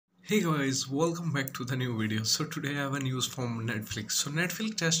Hey guys, welcome back to the new video. So today I have a news from Netflix. So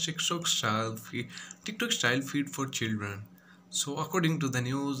Netflix has TikTok style feed for children. So according to the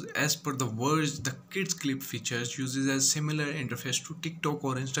news, as per the Verge, the kids clip features uses a similar interface to TikTok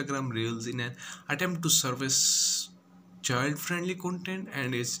or Instagram Reels in an attempt to service child-friendly content,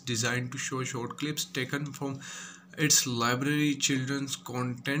 and is designed to show short clips taken from its library children's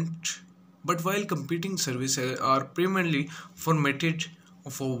content. But while competing services are primarily formatted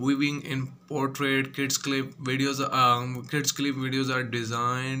for viewing in portrait, kids clip videos are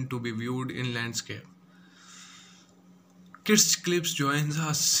designed to be viewed in landscape. Kids Clips joins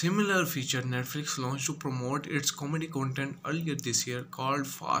a similar feature Netflix launched to promote its comedy content earlier this year called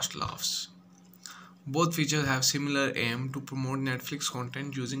Fast Laughs. Both features have similar aim to promote Netflix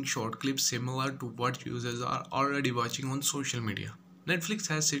content using short clips similar to what users are already watching on social media. Netflix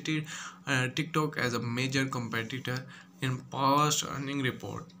has cited TikTok as a major competitor in past earning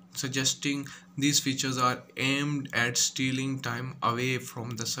report, suggesting these features are aimed at stealing time away from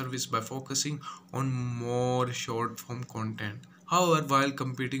the service by focusing on more short form content. However, while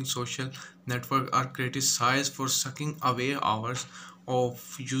competing social networks are criticized for sucking away hours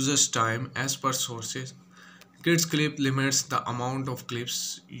of users' time as per sources, Kids Clip limits the amount of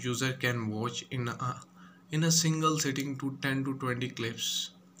clips user can watch in a single sitting to 10 to 20 clips.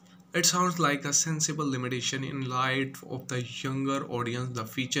 It sounds like a sensible limitation in light of the younger audience the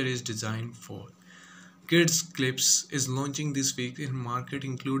feature is designed for. Kids Clips is launching this week in market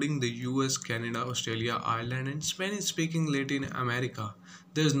including the US, Canada, Australia, Ireland and Spanish speaking Latin America.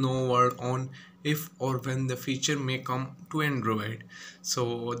 There is no word on if or when the feature may come to Android.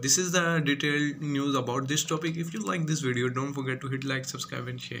 So this is the detailed news about this topic. If you like this video, don't forget to hit like, subscribe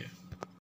and share.